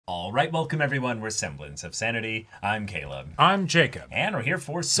All right, welcome everyone. We're Semblance of Sanity. I'm Caleb. I'm Jacob. And we're here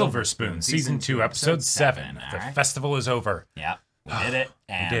for Silver Spoon, Season 2, Episode 7. The festival is over. Yeah, we did it.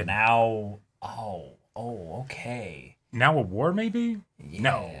 And we did. Now... okay. Now a war, maybe? Yeah.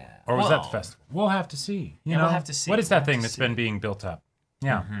 No. Or was that the festival? We'll have to see. You know? We'll have to see. What is that thing that's been being built up?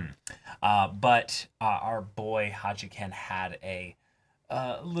 Yeah. But our boy Hachiken had a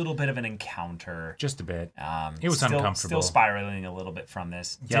little bit of an encounter. Just a bit. It was uncomfortable. Still spiraling a little bit from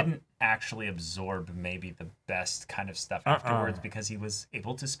this. Yep. Didn't actually absorb maybe the best kind of stuff afterwards because he was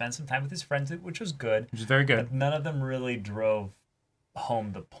able to spend some time with his friends, which was good. Which is very good. But none of them really drove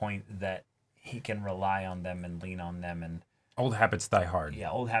home the point that he can rely on them and lean on them. And old habits die hard.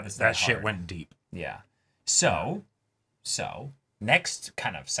 Yeah, old habits die hard. That shit went deep. Yeah. So, next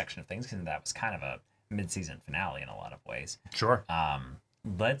kind of section of things, because that was kind of a mid-season finale in a lot of ways. Sure.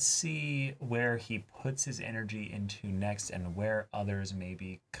 Let's see where he puts his energy into next and where others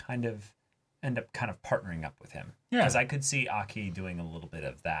maybe kind of end up kind of partnering up with him. Yeah. Because I could see Aki doing a little bit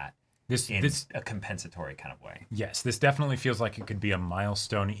of that in a compensatory kind of way. Yes, this definitely feels like it could be a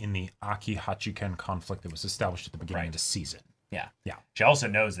milestone in the Aki-Hachiken conflict that was established at the beginning of the season. Yeah. Yeah. She also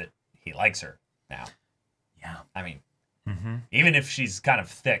knows that he likes her now. Yeah. I mean... Even if she's kind of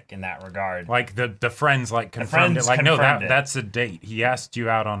thick in that regard. Like the friends like confirmed it. Like, no, that's a date. He asked you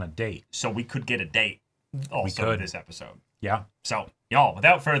out on a date. So we could get a date also this episode. Yeah. So, y'all,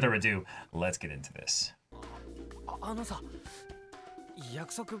 without further ado, let's get into this. あのさ、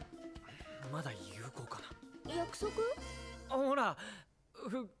約束まだ有効かな。約束？ほら、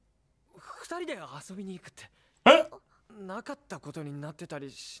二人で遊びに行くって。なかったことになってた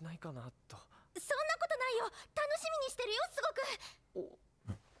りしないかなと。 そんなことないよ。楽しみにしてるよ、すごく。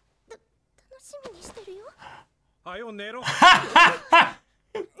楽しみにしてるよ。はよ寝ろ。じゃあ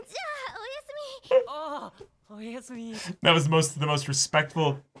おやすみ。ああ、おやすみ。 That was the most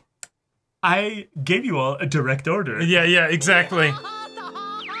respectful. I gave you all a direct order. Yeah, exactly.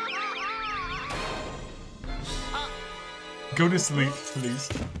 Go to sleep, please.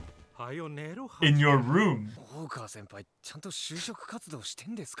 はよ寝ろ。 In your room. 大川先輩、ちゃんと就職活動して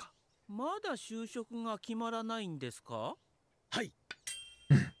んですか？ まだ就職が決まらないんですか？はい。いっ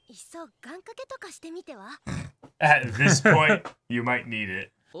そ願掛けとかしてみては？ At this point, you might need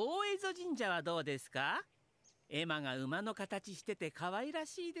it. 大江戸神社はどうですか？エマが馬の形してて可愛ら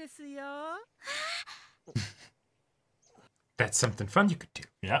しいですよ。That's something fun you could do.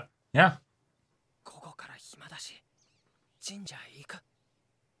 Yeah. Yeah. 午後から暇だし、神社へ行く。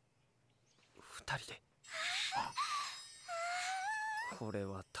二人で。 これ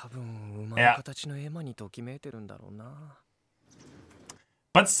は多分馬の形のエマにときめいてるんだろうな。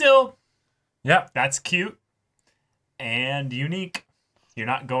But still, yeah, that's cute and unique. You're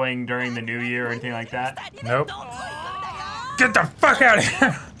not going during the new year or anything like that? Nope. Get the fuck out of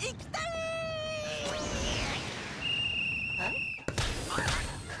here!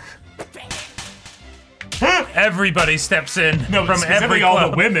 Everybody steps in from every all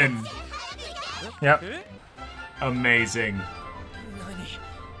club. The women. Yep. Amazing.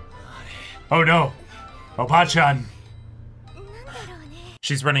 Oh no! Opa-chan!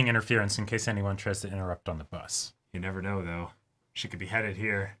 She's running interference in case anyone tries to interrupt on the bus. You never know, though. She could be headed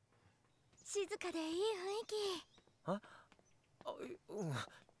here. 静かでいい雰囲気。あ、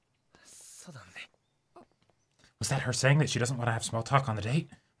そうだね。 Was that her saying that she doesn't want to have small talk on the date?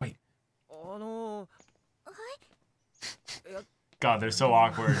 Wait. God, they're so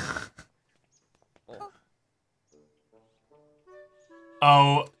awkward.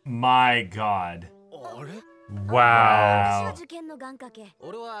 Oh my god. Wow.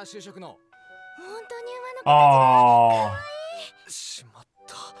 Oh.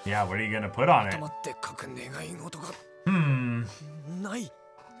 Yeah, what are you gonna put on it?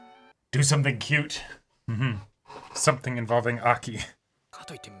 Do something cute. Something involving Aki.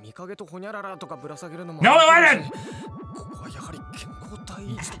 No, I didn't!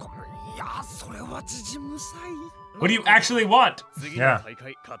 What do you actually want? Yeah.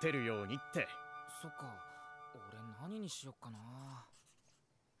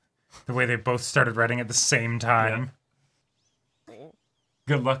 The way they both started writing at the same time. Yeah.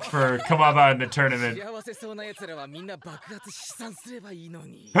 Good luck for Komaba in the tournament.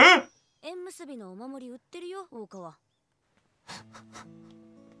 Huh? 縁結びのお守り売ってるよ、大川。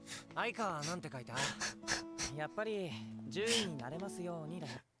相川なんて書いた？やっぱり10位になれますようにだ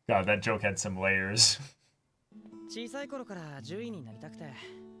よ。 God, that joke had some layers. 小さい頃から10位になりたくて。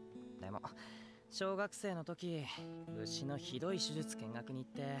でも小学生の時、牛のひどい手術見学に行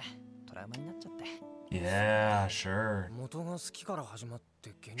ってトラウマになっちゃって。Yeah, sure. 元が好きから始まって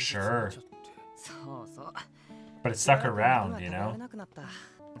現実になっちゃって。そうそう。 But it stuck around, you know?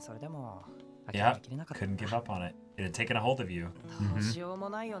 それでも Yeah, couldn't give up on it. It had taken a hold of you. どうしようも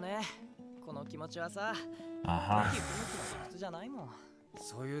ないよね。この気持ちはさ。じゃないもん。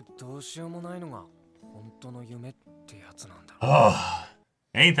そういうどうしようもないのが本当の夢ってやつなんだ。Oh,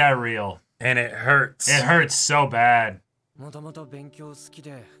 ain't that real? And it hurts. It hurts so bad. もともと勉強好き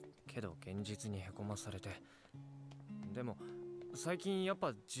で、けど現実にへこまされて。でも最近やっ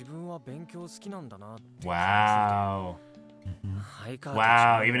ぱ自分は勉強好きなんだなって。Wow.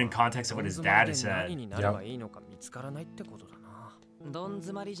 Wow, even in context of what his dad has said. 何になればいいのか見つからないってことだな。どん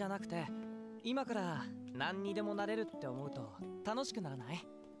詰まりじゃなくて、今から何にでもなれるって思うと楽しくならない？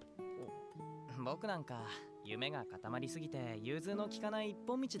僕なんか夢が固まりすぎて融通の利かない一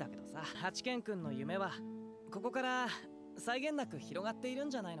本道だけどさ、八健君の夢はここから際限なく広がっているん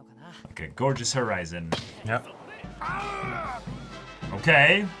じゃないのかな。Okay, gorgeous horizon. Yep.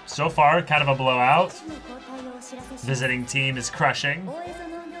 Okay, so far, kind of a blowout. Visiting team is crushing.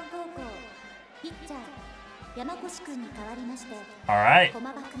 Alright.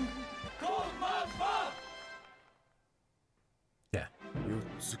 Yeah. 4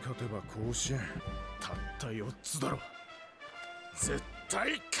つ勝てば甲子園。たった4つだろ。絶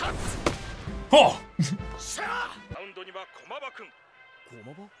対勝つ。Oh! さあ、マウンドには駒場君。駒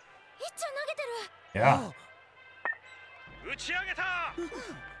場？いっちゃん投げてる。 Yeah. 打ち上げた。フ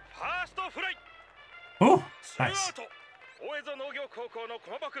ァーストフライ。 Oh, ツーア nice. ウト。大江戸農業高校の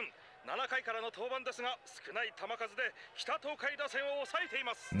駒場君。7回からの登板ですが、少ない球数で北東海打線を抑えてい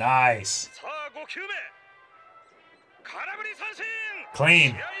ます。 Nice. さあ、5球目。空振り三振。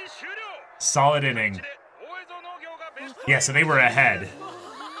 Clean. 試合終了。 Solid inning. 大江戸農業がベスト。 Yeah, so they were ahead.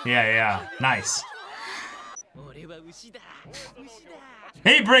 Yeah. Nice.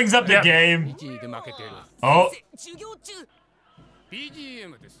 He brings up the game. Oh.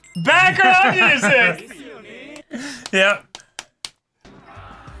 Background music. Yep.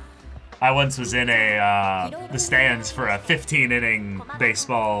 I once was in the stands for a 15-inning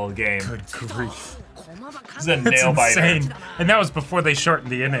baseball game. Good grief. This is a That's nail biter. insane. And that was before they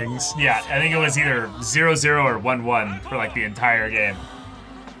shortened the innings. Yeah, I think it was either 0-0 or 1-1 for like the entire game.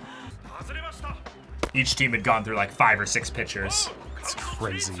 Each team had gone through like 5 or 6 pitchers. It's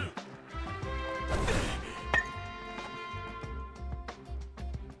crazy.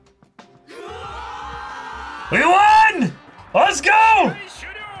 We won! Let's go!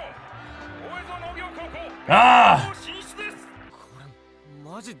 Ah!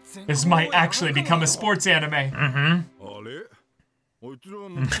 This might actually become a sports anime. Mm-hmm.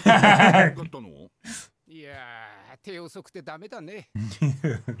 いやー、手遅くてダメだね。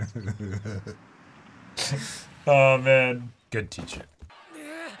 Oh man. Good teacher.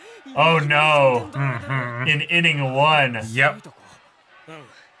 Oh no. In inning 1. Yep.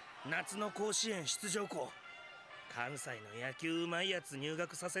 夏の甲子園出場校。関西の野球うまいやつ入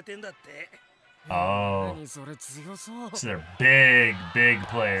学させてんだって。 Oh. 何それ強そう。 So they're big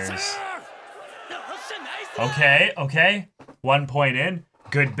players. Okay. 1 point in.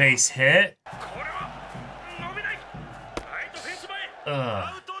 Good base hit.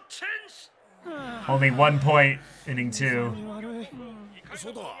 Ugh. Only 1 point, inning 2.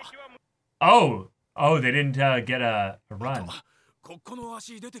 Oh, they didn't get a run. ここの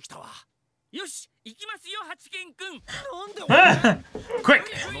足出てきたわ。よし、行きますよ、八健君。 Quick!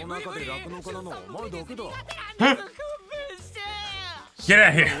 この中で酪農家なのお前だけだ。 Get out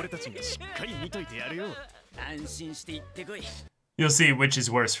of here. 俺たちがしっかり見といてやるよ。安心して行ってこい。 You'll see which is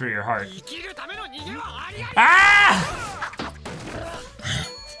worse for your heart. 生きるための逃げはありあり。 Ah!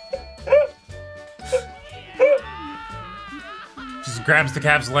 Just grabs the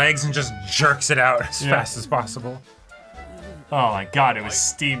calf's legs and just jerks it out as fast as possible. Oh my god, it was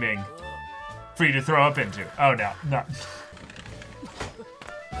steaming. For you to throw up into. Oh no.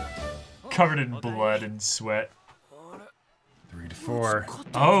 Covered in blood and sweat. 3 to 4.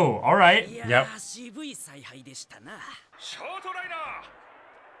 Oh, alright. Yep.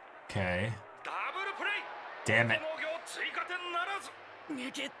 Okay. Damn it.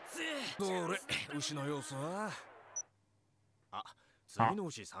 どれ牛の様子は。あ、次の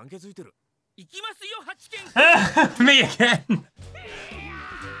牛産気づいてる。行きますよ、八健。 Me again.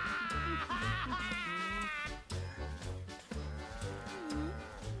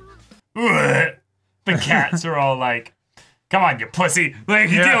 The cats are all like, come on, you pussy. Like,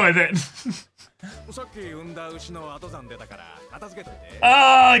 deal with it. さっき産んだ牛の後産出たから片付けといて。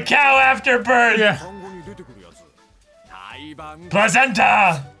 Oh, cow after birth. Yeah. 産後に出てくるやつ。胎盤。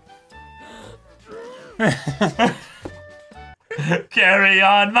 Placenta. Carry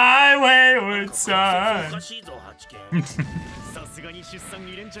on my wayward son. さすがに出産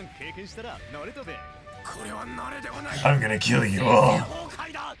2連チャン経験したら慣れたべ。I'm gonna kill you all.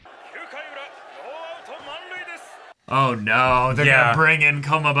 Oh no, they're gonna bring in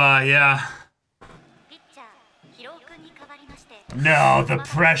Komaba, yeah. No, the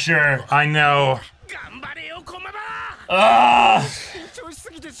pressure. I know.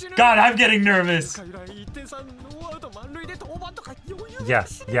 God, I'm getting nervous. Yeah.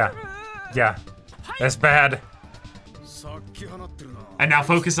 That's bad. And now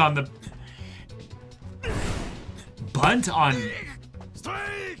focus on the bunt on.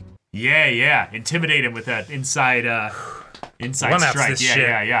 Yeah. Intimidate him with that inside strike.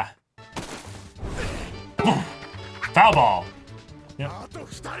 Yeah. Foul ball. Yep.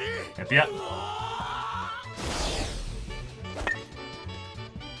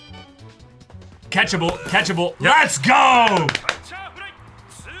 Catchable. Yep. Let's go!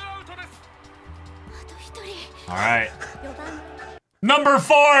 All right. Number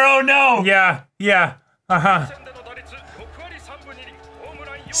 4. Oh no. Yeah.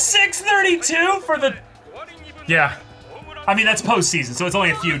 632 for the. Yeah. I mean that's postseason, so it's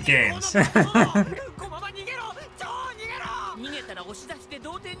only a few games.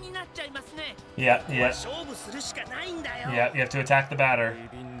 Yeah. You have to attack the batter.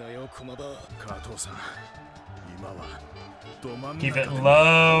 Keep it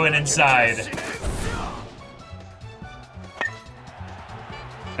low and inside.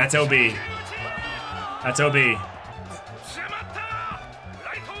 That's OB.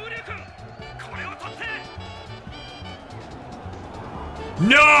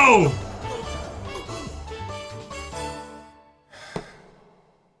 No!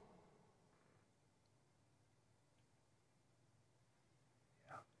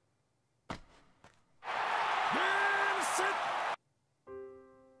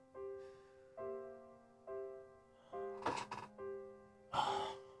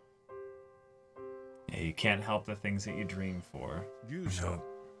 You can't help the things that you dream for. No.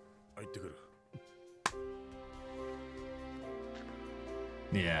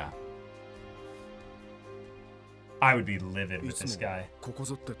 Yeah. I would be livid with this guy.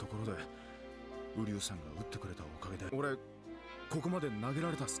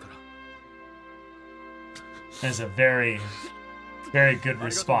 That's a very, very good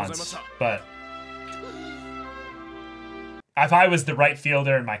response, but if I was the right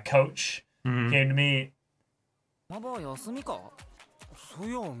fielder and my coach came to me,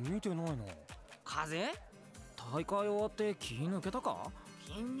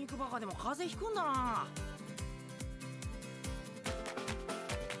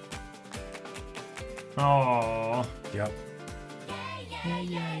 oh, yep.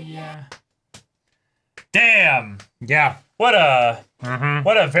 Yeah. Damn. Yeah. What a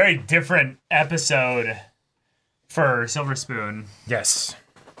very different episode for Silver Spoon. Yes.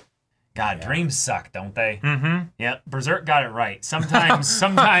 God, dreams suck, don't they? Mm-hmm. Yep. Berserk got it right.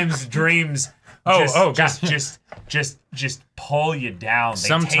 Sometimes dreams just pull you down. They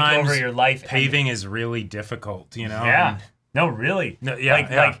sometimes take over your life. Paving is really difficult, you know? Yeah. No, really. No,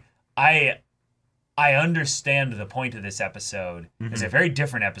 yeah, Like I understand the point of this episode. It's a very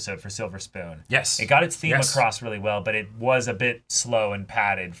different episode for Silver Spoon. Yes. It got its theme across really well, but it was a bit slow and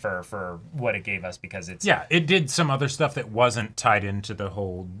padded for what it gave us because it's... Yeah, it did some other stuff that wasn't tied into the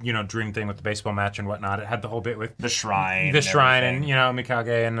whole, dream thing with the baseball match and whatnot. It had the whole bit with... The shrine. And,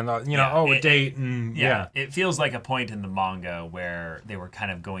 Mikage and, a date and... Yeah. It feels like a point in the manga where they were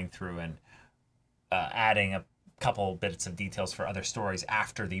kind of going through and adding a couple bits of details for other stories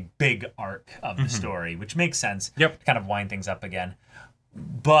after the big arc of the story, which makes sense. Yep. To kind of wind things up again.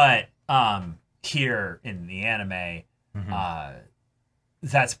 But here in the anime,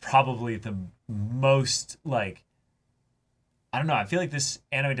 that's probably the most like, I don't know, I feel like this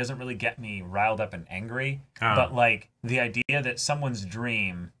anime doesn't really get me riled up and angry, but like the idea that someone's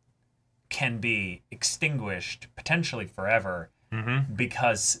dream can be extinguished potentially forever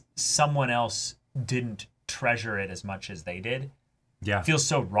because someone else didn't treasure it as much as they did. Yeah. Feels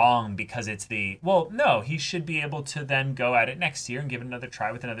so wrong because it's no, he should be able to then go at it next year and give it another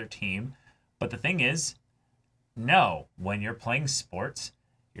try with another team. But the thing is, no, when you're playing sports,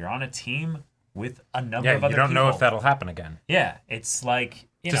 you're on a team with a number of other people. You don't know if that'll happen again. Yeah, it's like,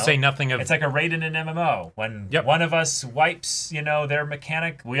 say nothing of... It's like a raid in an MMO. When one of us wipes, their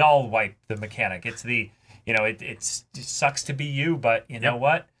mechanic, we all wipe the mechanic. It's it sucks to be you, but you know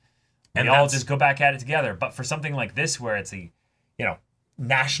what? And we all just go back at it together. But for something like this, where it's a,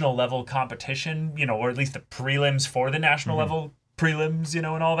 national level competition, or at least the prelims for the national level prelims, and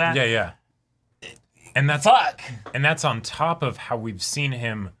all that. Yeah. And that's And that's on top of how we've seen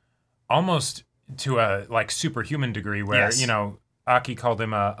him almost to a superhuman degree, where Aki called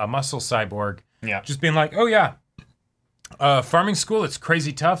him a muscle cyborg, Yeah. Just being like, oh yeah, farming school, it's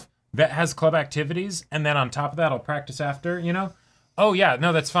crazy tough. Vet has club activities, and then on top of that, I'll practice after, you know? Oh yeah,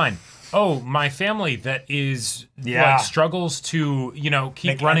 no, that's fine. Oh, my family that is like struggles to, you know,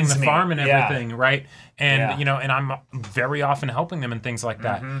 keep running the farm and everything, right? And you know, and I'm very often helping them and things like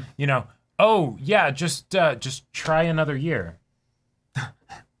that. You know, oh yeah, just try another year.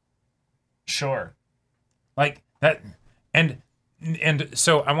 Sure. Like that, and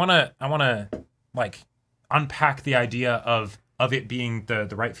so I wanna like unpack the idea of it being the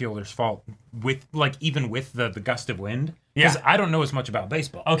right fielder's fault with like even with the gust of wind. Because I don't know as much about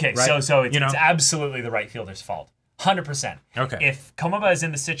baseball. Okay, right? so it's, it's absolutely the right fielder's fault. 100%. Okay. If Komaba is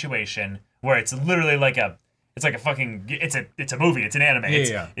in the situation where it's literally like it's a movie, it's an anime.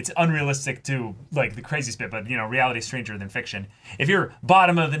 It's unrealistic to like the craziest bit, but you know, reality is stranger than fiction. If you're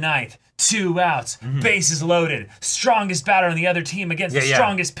bottom of the ninth, 2 outs, bases loaded, strongest batter on the other team against the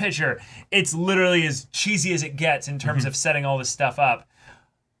strongest pitcher, it's literally as cheesy as it gets in terms of setting all this stuff up.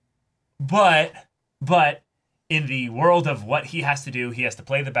 But in the world of what he has to do, he has to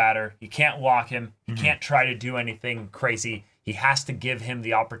play the batter. He can't walk him. He can't try to do anything crazy. He has to give him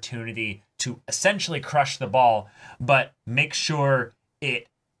the opportunity to essentially crush the ball, but make sure it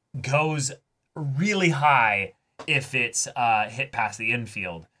goes really high if it's hit past the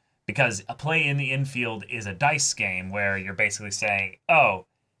infield. Because a play in the infield is a dice game where you're basically saying, oh,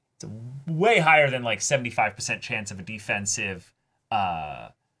 it's way higher than like 75% chance of a defensive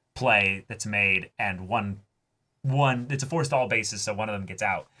play that's made, and one it's a forced all bases, so one of them gets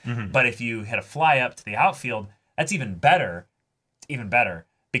out. But if you hit a fly up to the outfield, that's even better.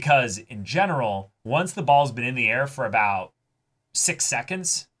 Because in general, once the ball's been in the air for about 6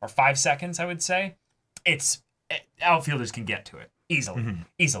 seconds or 5 seconds, I would say, outfielders can get to it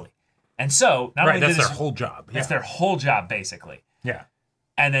easily. And so not only that's their whole job. It's their whole job basically. Yeah.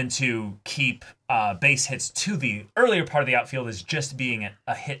 And then to keep base hits to the earlier part of the outfield is just being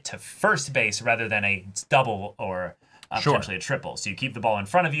a hit to first base rather than a double or potentially a triple. So you keep the ball in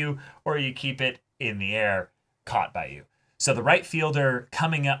front of you or you keep it in the air caught by you. So the right fielder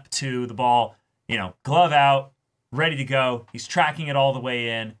coming up to the ball, you know, glove out, ready to go. He's tracking it all the way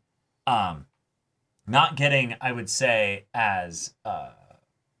in. Not getting, I would say, as kind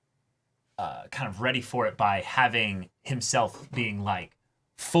of ready for it by having himself being like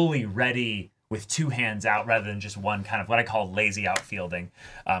fully ready with 2 hands out rather than just one, kind of what I call lazy outfielding.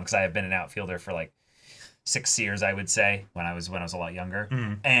 Because I have been an outfielder for like 6 years, I would say, when I was a lot younger.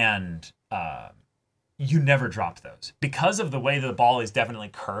 And you never drop those. Because of the way the ball is definitely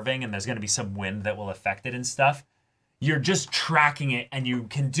curving and there's going to be some wind that will affect it and stuff, you're just tracking it, and you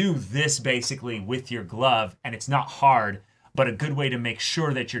can do this basically with your glove, and it's not hard, but a good way to make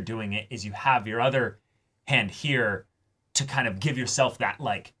sure that you're doing it is you have your other hand here to kind of give yourself that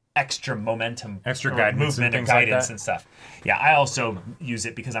like extra momentum, extra guidance, movement and guidance and stuff. Yeah, I also use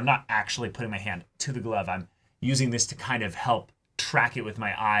it because I'm not actually putting my hand to the glove. I'm using this to kind of help track it with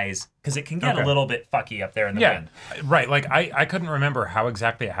my eyes because it can get a little bit fucky up there in the wind. Right. Like I couldn't remember how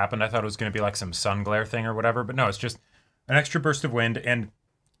exactly it happened. I thought it was going to be like some sun glare thing or whatever, but no, it's just an extra burst of wind. And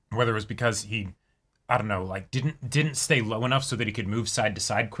whether it was because he, I don't know, like didn't stay low enough so that he could move side to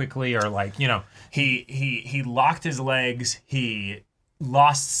side quickly, or like, you know, he locked his legs. He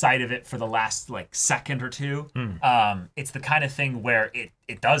lost sight of it for the last like second or two. It's the kind of thing where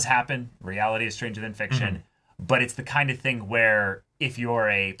it does happen. Reality is stranger than fiction. But it's the kind of thing where if you're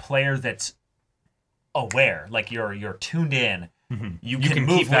a player that's aware, like you're tuned in, you can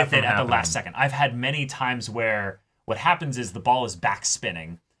move with it at the last second. I've had many times where what happens is the ball is back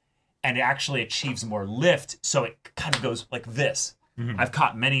spinning and it actually achieves more lift, so it kind of goes like this. I've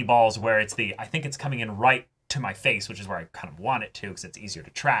caught many balls where I think it's coming in right to my face, which is where I kind of want it to because it's easier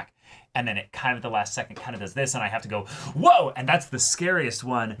to track. And then it kind of at the last second kind of does this, and I have to go, whoa! And that's the scariest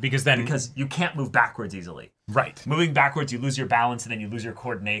one because you can't move backwards easily. Right. Moving backwards, you lose your balance, and then you lose your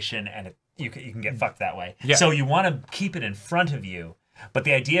coordination, and you can get fucked that way. Yeah. So you want to keep it in front of you, but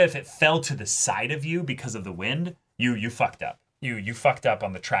the idea if it fell to the side of you because of the wind, you fucked up. You fucked up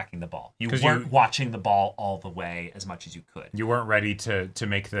on the tracking the ball. You weren't watching the ball all the way as much as you could. You weren't ready to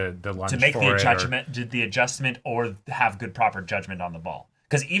make the lunge to make for the adjustment or have good proper judgment on the ball.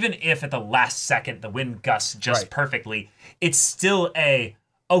 Because even if at the last second the wind gusts just perfectly, it's still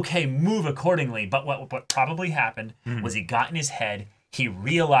move accordingly. But what probably happened was he got in his head. He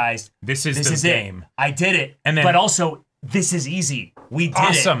realized this is the game. I did it. But also this is easy. We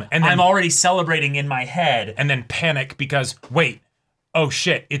did it. And then, I'm already celebrating in my head. And then panic because wait, oh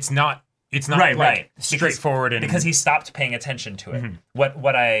shit, it's not right. Straightforward because he stopped paying attention to it.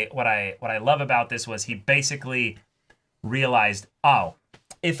 What I love about this was he basically realized,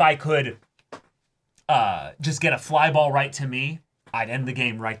 if I could just get a fly ball right to me, I'd end the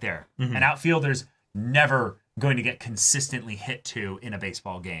game right there. An outfielder's never going to get consistently hit to in a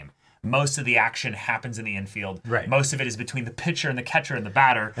baseball game. Most of the action happens in the infield. Right. Most of it is between the pitcher and the catcher and the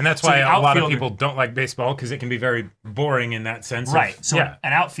batter. And that's why a lot of people don't like baseball, because it can be very boring in that sense. Right. So an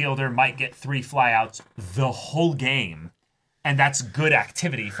outfielder might get 3 flyouts the whole game, and that's good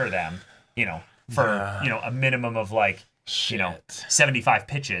activity for them, for, a minimum of 75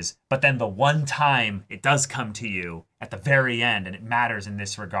 pitches. But then the one time it does come to you at the very end, and it matters in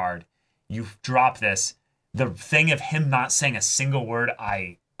this regard, you drop this. The thing of him not saying a single word,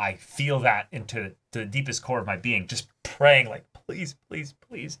 I feel that into the deepest core of my being, just praying please, please,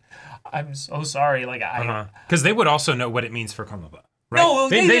 please. I'm so sorry. Because they would also know what it means for Komaba, right? No,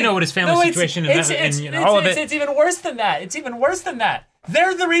 they know what his family situation is, and all of it. It's even worse than that. It's even worse than that.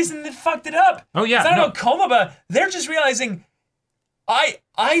 They're the reason that fucked it up. Oh yeah, it's not about Komaba. They're just realizing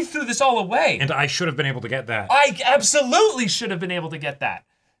I threw this all away, and I should have been able to get that. I absolutely should have been able to get that.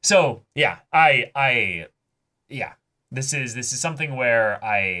 So yeah, This is something where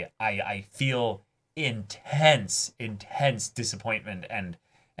I feel intense disappointment and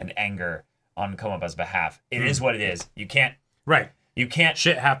anger on Komaba's behalf. It is what it is. You can't.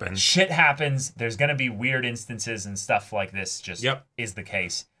 Shit happens. There's gonna be weird instances and stuff like this. Just is the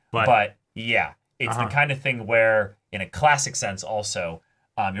case. But yeah, it's the kind of thing where, in a classic sense, also,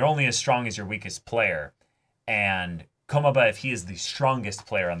 you're only as strong as your weakest player, and Komaba, if he is the strongest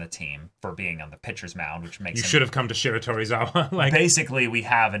player on the team for being on the pitcher's mound, which makes you should have come to Shiratorizawa. Basically, we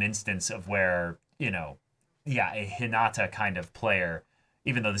have an instance of where, a Hinata kind of player,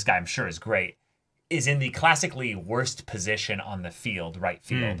 even though this guy I'm sure is great, is in the classically worst position on the field, right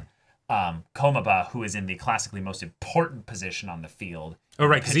field. Komaba, who is in the classically most important position on the field. Oh,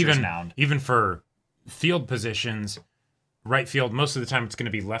 right, because even for field positions, right field, most of the time it's going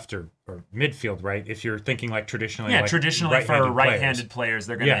to be left or midfield, right? If you're thinking traditionally. Yeah, traditionally for right-handed players,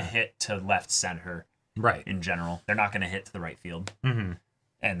 they're going to hit to left center. Right. In general. They're not going to hit to the right field.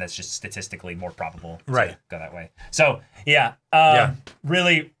 And that's just statistically more probable to go that way. So,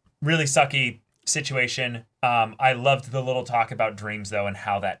 really, really sucky situation. I loved the little talk about dreams, though, and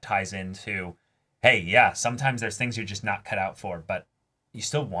how that ties into, hey, sometimes there's things you're just not cut out for, but you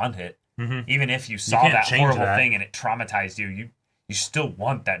still want it. Even if you saw that horrible thing and it traumatized you, you still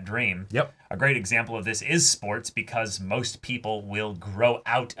want that dream. Yep. A great example of this is sports, because most people will grow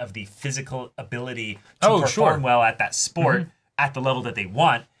out of the physical ability to perform well at that sport at the level that they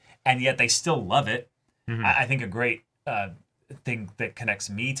want, and yet they still love it. I think a great thing that connects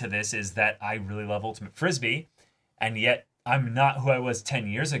me to this is that I really love Ultimate Frisbee, and yet I'm not who I was 10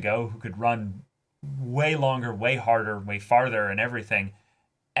 years ago, who could run way longer, way harder, way farther and everything.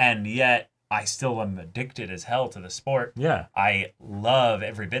 And yet, I still am addicted as hell to the sport. Yeah. I love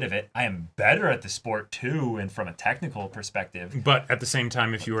every bit of it. I am better at the sport, too, and from a technical perspective. But at the same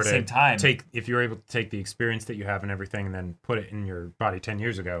time, if you were if you were able to take the experience that you have and everything and then put it in your body 10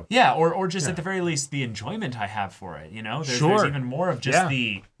 years ago. Yeah, or just at the very least, the enjoyment I have for it, There's even more of just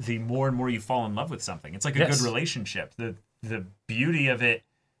the more and more you fall in love with something. It's like a good relationship. The beauty of it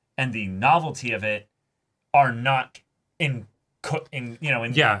and the novelty of it are not in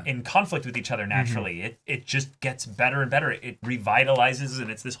conflict with each other naturally. It just gets better and better. It revitalizes,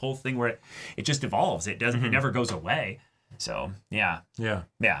 and it's this whole thing where it just evolves. It doesn't. It never goes away. So yeah. And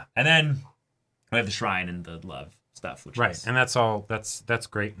then we have the shrine and the love stuff, which is... and that's all. That's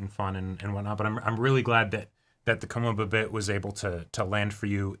great and fun and whatnot. But I'm really glad that the Komaba bit was able to land for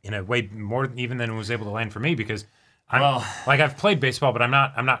you in a way more even than it was able to land for me, because I've played baseball, but I'm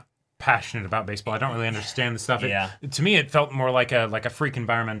not passionate about baseball. I don't really understand the stuff. To me, it felt more like a freak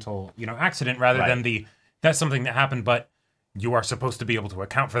environmental, accident rather than that's something that happened, but you are supposed to be able to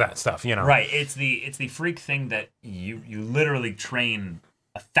account for that stuff, Right. It's the freak thing that you literally train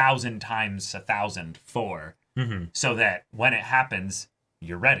 1,000 times 1,000 for, so that when it happens,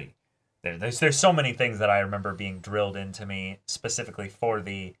 you're ready. There's so many things that I remember being drilled into me specifically for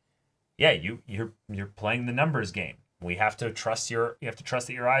you're playing the numbers game. We have to trust you have to trust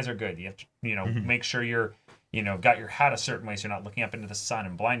that your eyes are good. You have to, make sure you're, got your hat a certain way so you're not looking up into the sun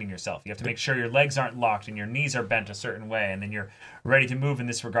and blinding yourself. You have to make sure your legs aren't locked and your knees are bent a certain way, and then you're ready to move in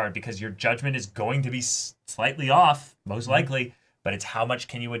this regard, because your judgment is going to be slightly off, most likely, but it's how much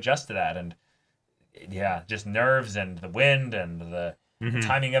can you adjust to that? And just nerves and the wind and the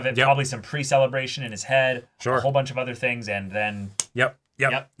timing of it, probably some pre-celebration in his head, a whole bunch of other things, and then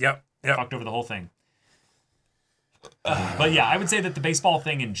fucked over the whole thing. But yeah, I would say that the baseball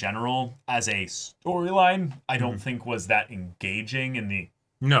thing in general, as a storyline, I don't think was that engaging in the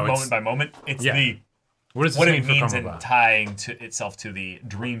moment by moment. It's what does this what mean it for means in Komaba? tying to itself to the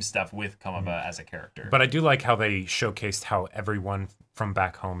dream stuff with Komaba as a character. But I do like how they showcased how everyone from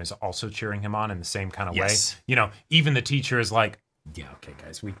back home is also cheering him on in the same kind of way. You know, even the teacher is like, yeah, okay,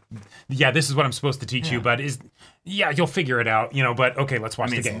 guys, this is what I'm supposed to teach you, but you'll figure it out, you know. But okay, let's watch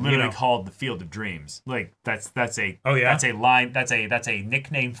the game. It's literally called the Field of Dreams. Like that's a that's a line that's a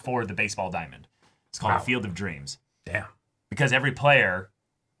nickname for the baseball diamond. It's called the Field of Dreams. Damn. Because every player,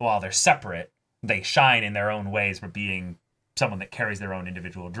 while they're separate, they shine in their own ways for being someone that carries their own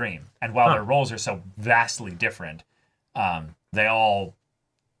individual dream. And while their roles are so vastly different, they all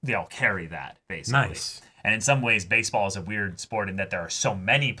carry that, basically. Nice. And in some ways, baseball is a weird sport in that there are so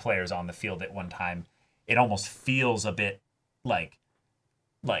many players on the field at one time. It almost feels a bit like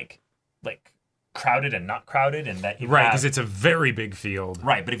crowded and not crowded, and that because it's a very big field.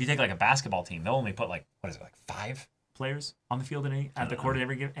 Right, but if you take like a basketball team, they'll only put like 5 players on the field at the court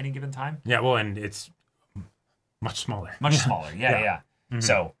at any given time. Yeah, well, and it's much smaller. Much smaller. Yeah. Mm-hmm.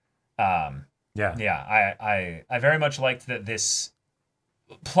 So, I very much liked that this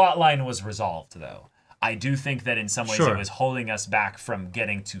plot line was resolved, though. I do think that in some ways it was holding us back from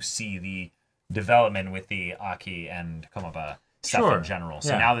getting to see the development with the Aki and Komaba stuff in general.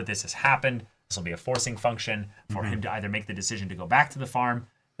 So now that this has happened, this will be a forcing function for him to either make the decision to go back to the farm,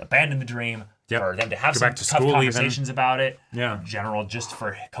 abandon the dream, for them to have some tough conversations about it. In general, just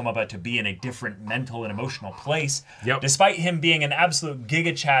for Komaba to be in a different mental and emotional place. Despite him being an absolute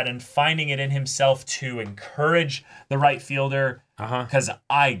giga chad and finding it in himself to encourage the right fielder. Because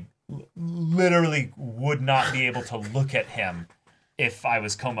I literally would not be able to look at him if I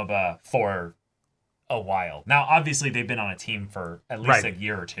was Komaba for a while. Now, obviously, they've been on a team for at least a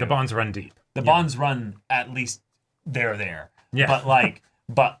year or two. The bonds run deep. The bonds run at least they're there.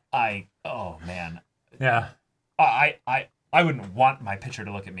 But oh man. I wouldn't want my pitcher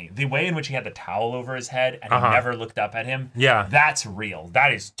to look at me. The way in which he had the towel over his head and he never looked up at him. That's real.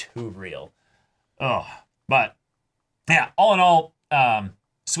 That is too real. Oh, but yeah, all in all,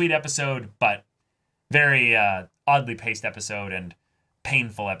 sweet episode, but very oddly paced episode and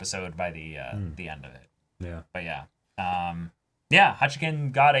painful episode by the end of it. But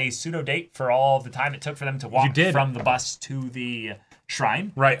Hachiken got a pseudo date for all the time it took for them to walk from the bus to the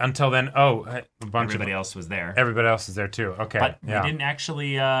shrine. Right, until then, everybody else was there. Everybody else is there too. Okay. But we didn't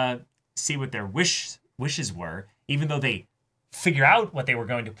actually see what their wishes were, even though they figure out what they were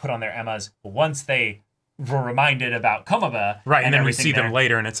going to put on their emmas once they were reminded about Komaba. Right, and then we see them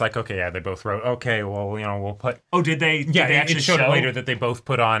later, and it's like, okay, they both wrote, okay, well, we'll put... Oh, did they? Yeah, did they actually it showed later that they both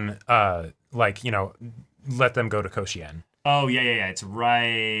put on, let them go to Koshien. Oh, yeah, it's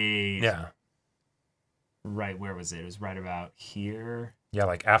right... Yeah. Right, where was it? It was right about here. Yeah,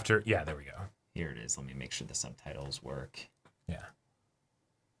 like after... Yeah, there we go. Here it is. Let me make sure the subtitles work.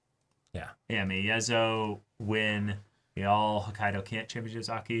 Yeah, Miyazo win the All Hokkaido Championships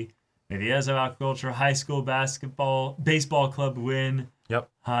Aki. Miyazo Agricultural High School Baseball Club win.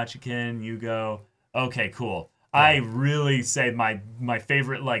 Hachiken, Yugo. Okay, cool. I really say my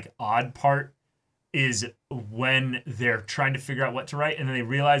favorite odd part is when they're trying to figure out what to write, and then they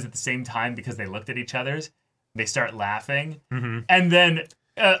realize at the same time, because they looked at each other's, they start laughing. And then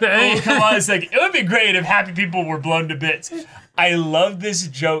Okawa is like, it would be great if happy people were blown to bits. I love this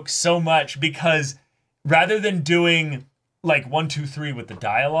joke so much because rather than doing 1, 2, 3 with the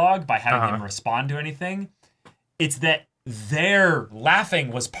dialogue by having them respond to anything, it's that their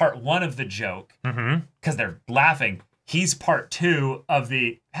laughing was part 1 of the joke because they're laughing. He's part 2 of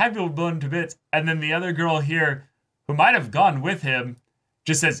the happy people blown to bits, and then the other girl here who might have gone with him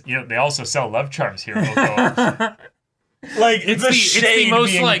just says, they also sell love charms here. It's the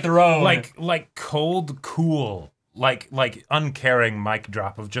most being thrown. like cold, cool, like uncaring mic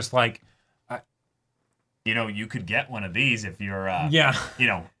drop of just you could get one of these if you're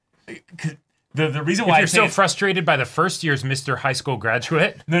the reason why you're so frustrated by the first year's Mr. High School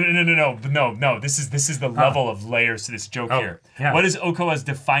graduate. No. This is the level of layers to this joke here. Yeah. What is Okawa's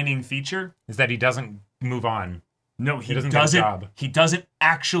defining feature? Is that he doesn't move on. No, he doesn't. He doesn't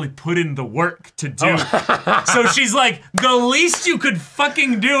actually put in the work to do. So she's like, the least you could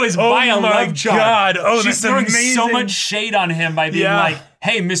fucking do is buy a love charm. God. Oh, she's throwing so much shade on him by being like,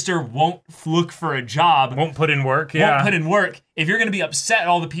 hey, Mister won't look for a job. Won't put in work. Won't put in work. If you're going to be upset at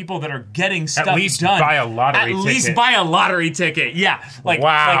all the people that are getting stuff done. At least buy a lottery ticket. At least buy a lottery ticket. Yeah.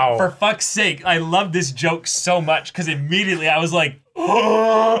 Wow. For fuck's sake. I love this joke so much because immediately I was like,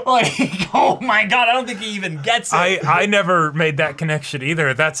 oh my God, I don't think he even gets it. I never made that connection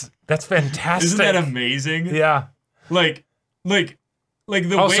either. That's fantastic. Isn't that amazing? Yeah. Like the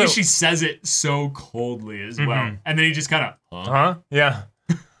way she says it so coldly as well. And then he just kind of, Yeah.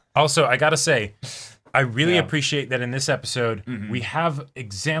 Also, I gotta say, I really appreciate that in this episode, we have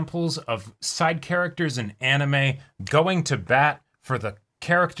examples of side characters in anime going to bat for the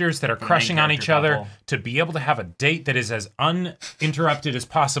characters that are crushing on each other to be able to have a date that is as uninterrupted as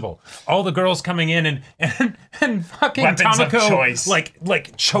possible. All the girls coming in and fucking Weapons of Tamako choice.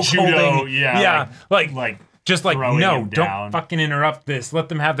 like choke holding. Like just like no, don't fucking interrupt this. Let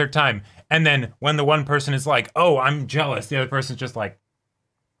them have their time. And then when the one person is like, "Oh, I'm jealous," the other person's just like,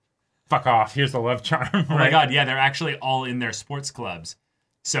 "Fuck off. Here's the love charm." Oh my god, yeah, they're actually all in their sports clubs.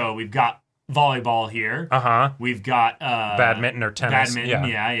 So we've got volleyball here. We've got badminton or tennis. Badminton,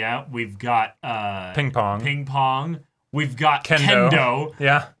 yeah. We've got ping pong. We've got kendo.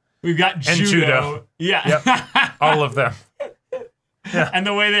 Yeah. We've got judo. Yeah. Yep. All of them. Yeah. And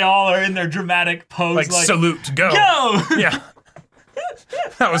the way they all are in their dramatic pose, like salute, go. Yeah.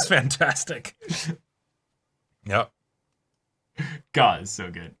 That was fantastic. Yep. God, it's so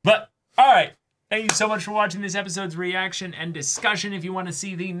good. But all right. Thank you so much for watching this episode's reaction and discussion. If you want to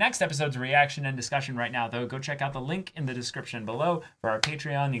see the next episode's reaction and discussion right now, though, go check out the link in the description below for our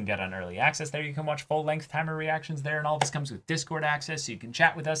Patreon. You can get on early access there. You can watch full-length timer reactions there, and all this comes with Discord access, so you can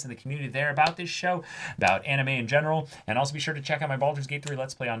chat with us in the community there about this show, about anime in general, and also be sure to check out my Baldur's Gate 3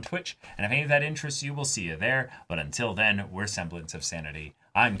 Let's Play on Twitch, and if any of that interests you, we'll see you there. But until then, we're Semblance of Sanity.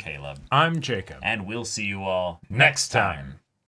 I'm Caleb. I'm Jacob. And we'll see you all next time.